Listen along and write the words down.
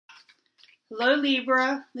Hello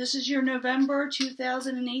Libra, this is your November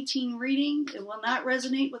 2018 reading. It will not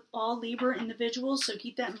resonate with all Libra individuals, so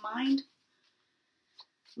keep that in mind.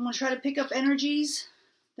 I'm going to try to pick up energies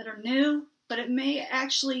that are new, but it may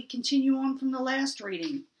actually continue on from the last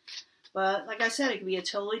reading. But like I said, it could be a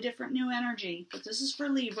totally different new energy. But this is for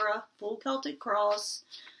Libra, full Celtic cross,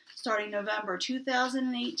 starting November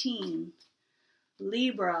 2018.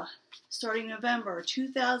 Libra, starting November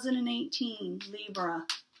 2018, Libra.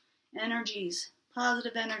 Energies,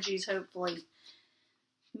 positive energies, hopefully.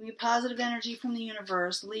 Give me positive energy from the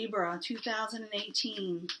universe. Libra,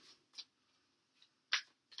 2018.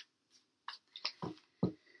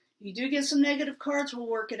 You do get some negative cards, we'll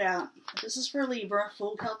work it out. This is for Libra,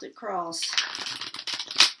 full Celtic cross.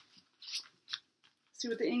 See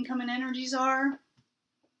what the incoming energies are.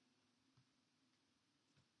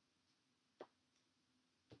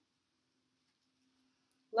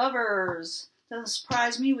 Lovers. Doesn't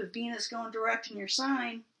surprise me with Venus going direct in your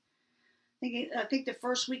sign. I think the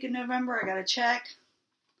first week of November, I got to check.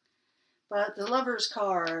 But the Lovers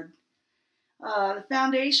card. The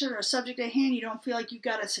foundation or subject at hand, you don't feel like you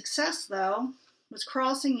got a success, though. What's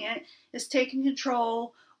crossing it is taking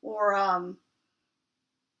control or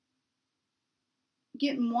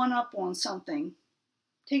getting one up on something.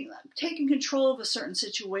 Taking control of a certain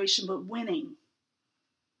situation, but winning.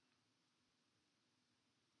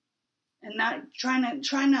 And not trying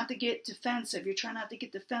not to get defensive. You're trying not to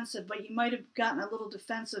get defensive, but you might have gotten a little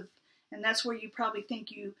defensive, and that's where you probably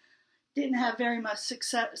think you didn't have very much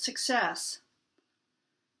success.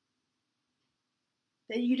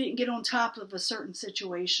 That you didn't get on top of a certain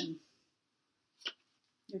situation.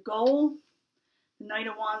 Your goal, the Knight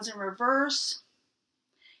of Wands in reverse.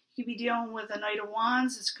 You could be dealing with a Knight of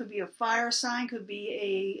Wands. This could be a fire sign, could be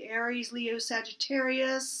a Aries, Leo,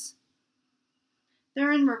 Sagittarius.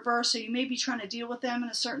 They're in reverse, so you may be trying to deal with them in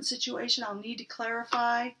a certain situation. I'll need to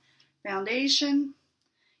clarify. Foundation,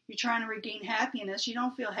 you're trying to regain happiness. You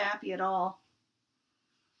don't feel happy at all.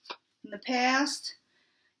 In the past,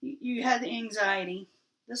 you had the anxiety.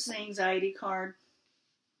 This is the anxiety card.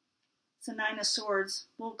 It's the Nine of Swords.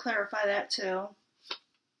 We'll clarify that too.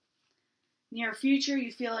 Near future,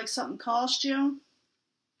 you feel like something cost you.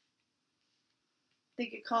 I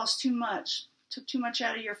think it cost too much. Took too much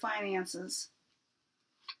out of your finances.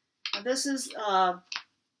 Now this is the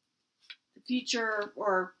future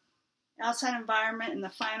or outside environment and the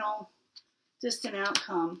final distant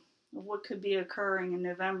outcome of what could be occurring in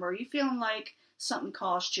November. Are you feeling like something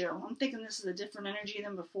cost you? I'm thinking this is a different energy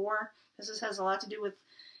than before, because this has a lot to do with,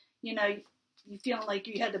 you feeling like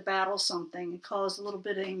you had to battle something. It caused a little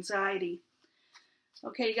bit of anxiety.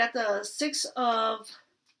 Okay, you got the Six of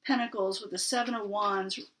Pentacles with the Seven of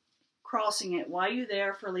Wands crossing it. Why are you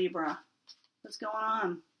there for Libra? What's going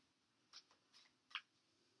on?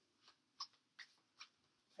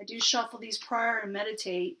 I do shuffle these prior and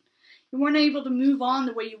meditate. You weren't able to move on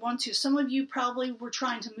the way you want to. Some of you probably were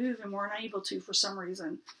trying to move and weren't able to for some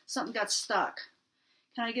reason. Something got stuck.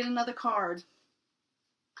 Can I get another card?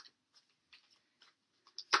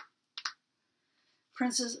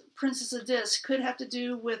 Princess of Discs could have to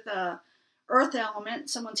do with earth element,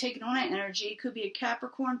 someone taking on that energy. It could be a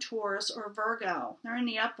Capricorn, Taurus, or Virgo. They're in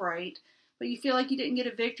the upright, but you feel like you didn't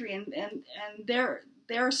get a victory, and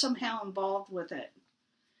they're somehow involved with it.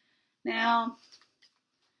 Now,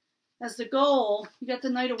 as the goal, you got the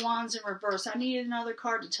Knight of Wands in reverse. I need another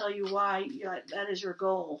card to tell you why that is your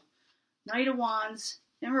goal. Knight of Wands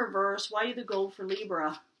in reverse. Why are you the goal for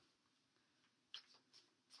Libra?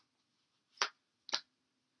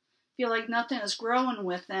 Feel like nothing is growing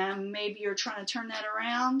with them. Maybe you're trying to turn that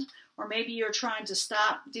around, or maybe you're trying to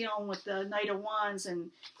stop dealing with the Knight of Wands and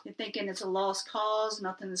you're thinking it's a lost cause.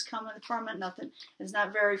 Nothing is coming from it. Nothing is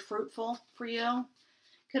not very fruitful for you.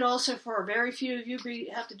 Could also, for very few of you,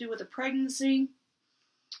 have to do with a pregnancy.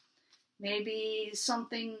 Maybe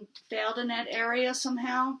something failed in that area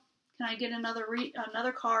somehow. Can I get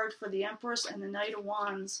another card for the Empress and the Knight of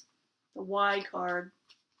Wands? The Y card.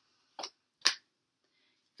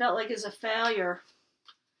 Felt like it's a failure.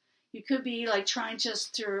 You could be like trying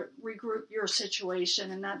just to regroup your situation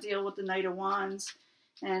and not deal with the Knight of Wands,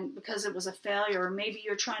 and because it was a failure. Or maybe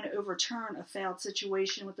you're trying to overturn a failed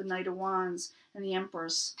situation with the Knight of Wands and the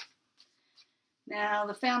Empress. Now,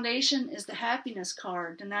 the foundation is the happiness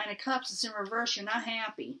card. The Nine of Cups is in reverse. You're not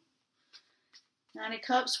happy. Nine of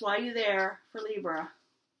Cups, why are you there for Libra?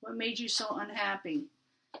 What made you so unhappy?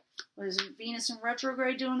 Was Venus in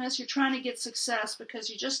retrograde doing this? You're trying to get success because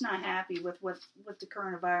you're just not happy with what the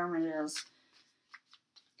current environment is.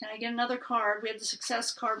 Can I get another card? We had the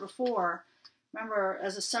success card before. Remember,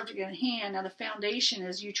 as a subject at hand, now the foundation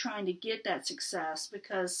is you trying to get that success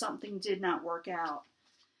because something did not work out.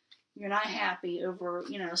 You're not happy over,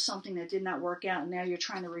 something that did not work out, and now you're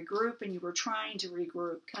trying to regroup, and you were trying to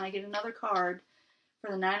regroup. Can I get another card for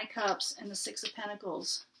the Nine of Cups and the Six of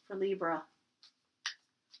Pentacles for Libra?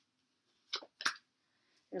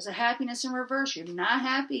 There's a happiness in reverse. You're not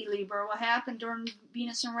happy, Libra. What happened during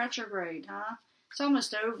Venus in retrograde, huh? It's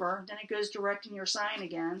almost over. Then it goes direct in your sign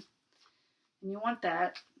again. And you want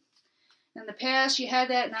that. In the past, you had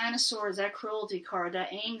that Nine of Swords, that cruelty card,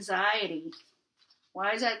 that anxiety.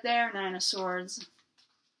 Why is that there, Nine of Swords?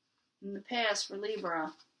 In the past for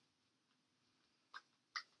Libra.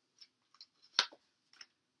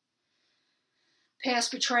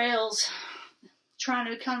 Past betrayals. Trying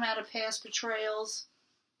to come out of past betrayals.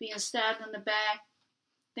 Being stabbed in the back.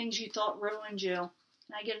 Things you thought ruined you.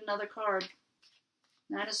 Can I get another card?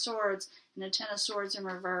 Nine of Swords and the Ten of Swords in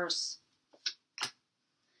reverse.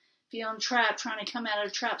 Feeling trapped, trying to come out of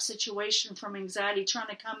a trapped situation from anxiety, trying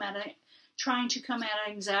to come out of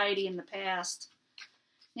anxiety in the past.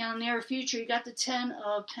 Now, in the near future, you got the Ten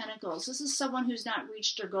of Pentacles. This is someone who's not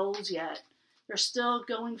reached their goals yet. They're still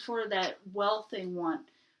going for that wealth they want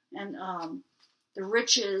and the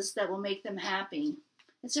riches that will make them happy.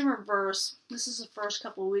 It's in reverse. This is the first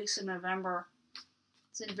couple of weeks in November.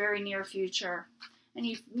 It's in the very near future. And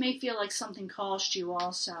you may feel like something cost you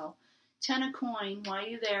also. Ten of Coin, why are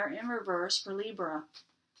you there? In reverse for Libra.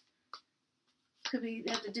 Could be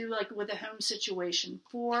have to do like with a home situation.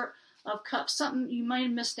 Four of Cups, something you might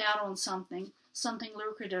have missed out on something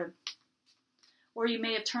lucrative, or you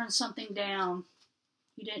may have turned something down.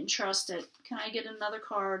 You didn't trust it. Can I get another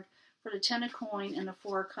card for the Ten of Coin and the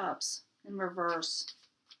Four of Cups in reverse?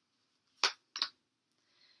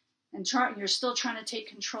 And you're still trying to take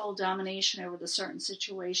control, domination over the certain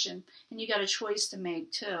situation, and you got a choice to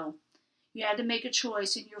make too. You had to make a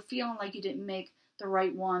choice, and you're feeling like you didn't make the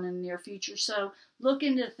right one in the near future. So look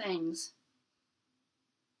into things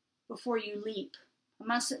before you leap.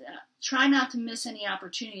 Try not to miss any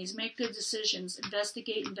opportunities. Make good decisions.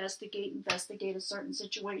 Investigate a certain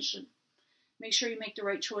situation. Make sure you make the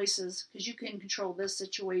right choices because you can control this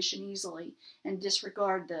situation easily and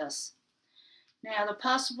disregard this. Now, the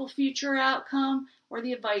possible future outcome or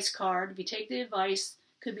the advice card, if you take the advice,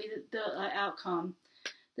 could be the outcome.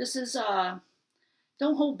 This is, don't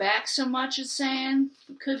hold back so much, it's saying.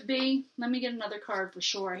 It could be. Let me get another card for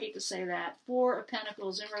sure. I hate to say that. Four of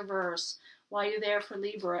Pentacles in reverse. Why you're there for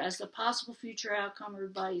Libra as the possible future outcome or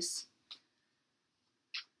advice.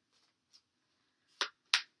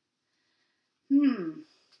 I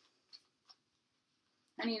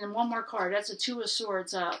need one more card. That's a Two of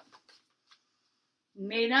Swords up. You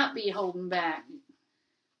may not be holding back.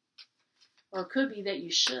 Or it could be that you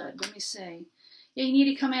should. Let me see. Yeah, you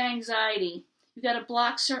need to come out of anxiety. You got to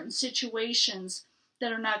block certain situations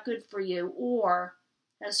that are not good for you. Or,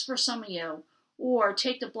 as for some of you, or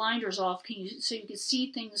take the blinders off so you can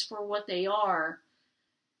see things for what they are.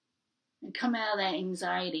 And come out of that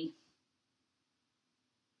anxiety.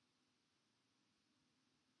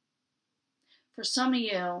 For some of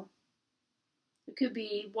you, it could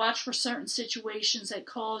be watch for certain situations that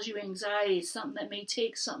cause you anxiety, something that may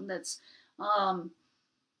take something that's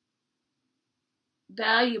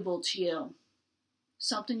valuable to you,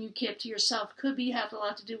 something you kept to yourself. Could be have a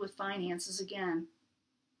lot to do with finances again.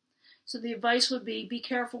 So the advice would be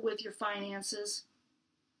careful with your finances.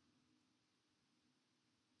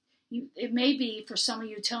 It may be for some of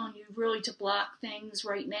you telling you really to block things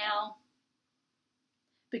right now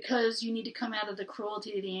because you need to come out of the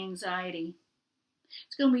cruelty, the anxiety.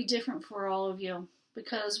 It's going to be different for all of you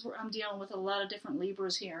because I'm dealing with a lot of different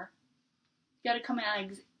Libras here. You got to come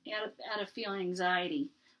out of feeling anxiety.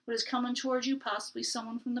 What is coming towards you? Possibly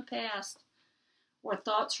someone from the past or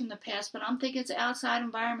thoughts from the past, but I'm thinking it's outside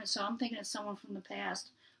environment, so I'm thinking it's someone from the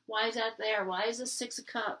past. Why is that there? Why is the Six of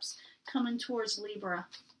Cups coming towards Libra?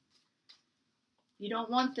 You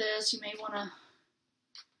don't want this. You may want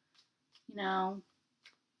to,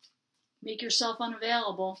 make yourself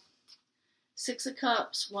unavailable. Six of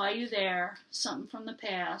Cups, why are you there? Something from the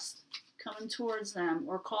past coming towards them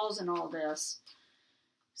or causing all this.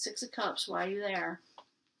 Six of Cups, why are you there?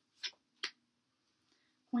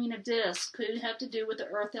 Queen of Discs could have to do with the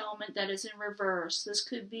earth element that is in reverse. This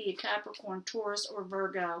could be a Capricorn, Taurus, or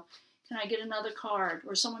Virgo. Can I get another card?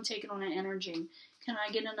 Or someone taking on an energy. Can I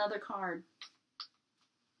get another card?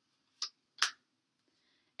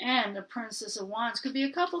 And the Princess of Wands. Could be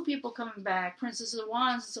a couple people coming back. Princess of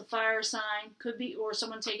Wands is a fire sign. Could be, or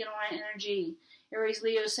someone taking on an energy. Aries,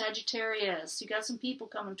 Leo, Sagittarius. You got some people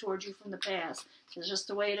coming towards you from the past. It's just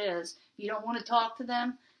the way it is. If you don't want to talk to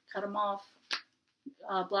them, cut them off.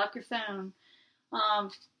 Block your phone.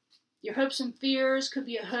 Your hopes and fears could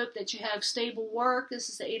be a hope that you have stable work. This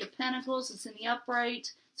is the Eight of Pentacles. It's in the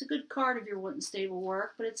upright. It's a good card if you're wanting stable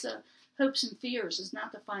work, but it's a hopes and fears. It's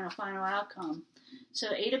not the final outcome. So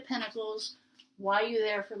Eight of Pentacles, why are you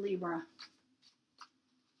there for Libra?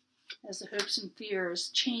 As the hopes and fears.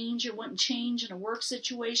 Change, you're wanting change in a work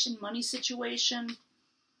situation, money situation.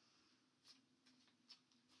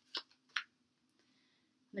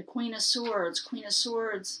 The Queen of Swords. Queen of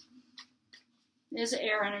Swords is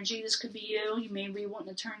air energy. This could be you. You may be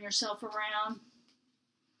wanting to turn yourself around.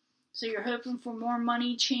 So you're hoping for more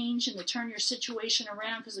money, change, and to turn your situation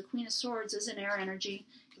around because the Queen of Swords is an air energy.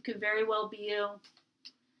 It could very well be you.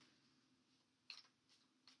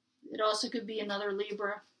 It also could be another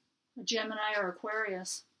Libra, a Gemini, or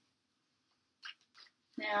Aquarius.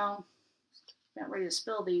 Now, I'm not ready to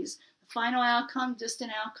spill these. The final outcome,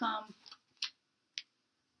 distant outcome.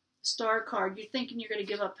 Star card. You're thinking you're going to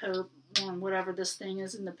give up hope on whatever this thing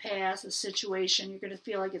is in the past, a situation. You're going to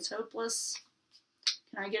feel like it's hopeless.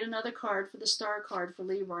 Can I get another card for the Star card for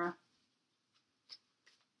Libra?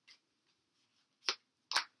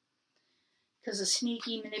 Because of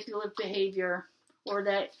sneaky, manipulative behavior, or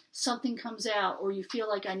that something comes out, or you feel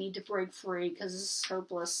like I need to break free because this is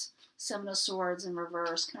hopeless. Seven of Swords in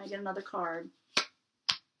reverse. Can I get another card?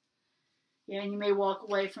 Yeah, and you may walk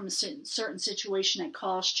away from a certain situation that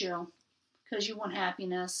cost you because you want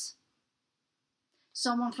happiness.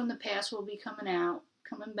 Someone from the past will be coming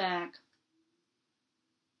back,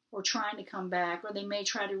 or trying to come back, or they may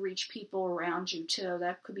try to reach people around you too.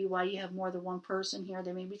 That could be why you have more than one person here.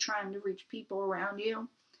 They may be trying to reach people around you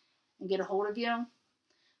and get a hold of you.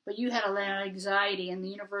 But you had a lot of anxiety, and the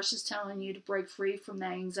universe is telling you to break free from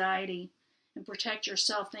that anxiety and protect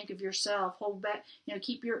yourself. Think of yourself. Hold back.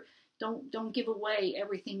 Keep your... Don't give away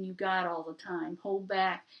everything you got all the time. Hold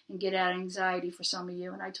back and get out of anxiety for some of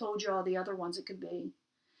you. And I told you all the other ones it could be.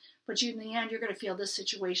 But in the end, you're going to feel this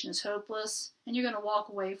situation is hopeless, and you're going to walk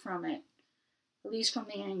away from it. At least from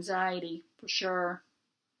the anxiety, for sure.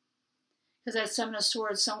 Because that Seven of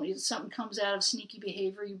Swords, something comes out of sneaky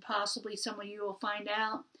behavior. Some of you will find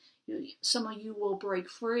out. Some of you will break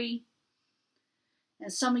free.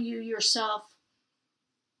 And some of you yourself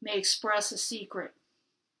may express a secret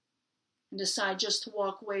and decide just to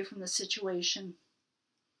walk away from the situation.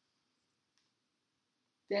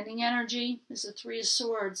 The ending energy is the Three of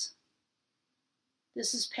Swords.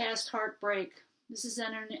 This is past heartbreak. This is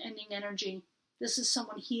ending energy. This is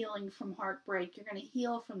someone healing from heartbreak. You're going to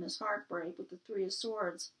heal from this heartbreak with the Three of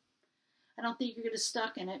Swords. I don't think you're going to get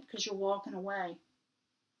stuck in it because you're walking away.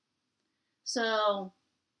 So,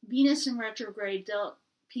 Venus in retrograde dealt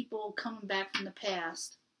people coming back from the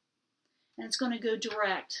past. And it's going to go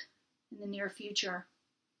direct in the near future.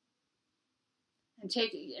 And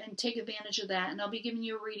take advantage of that. And I'll be giving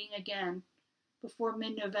you a reading again before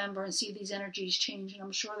mid-November and see these energies change. And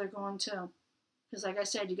I'm sure they're going to. Because like I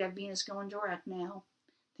said, you got Venus going direct now.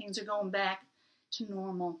 Things are going back to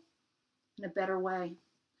normal in a better way.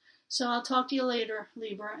 So I'll talk to you later,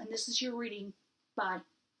 Libra. And this is your reading. Bye.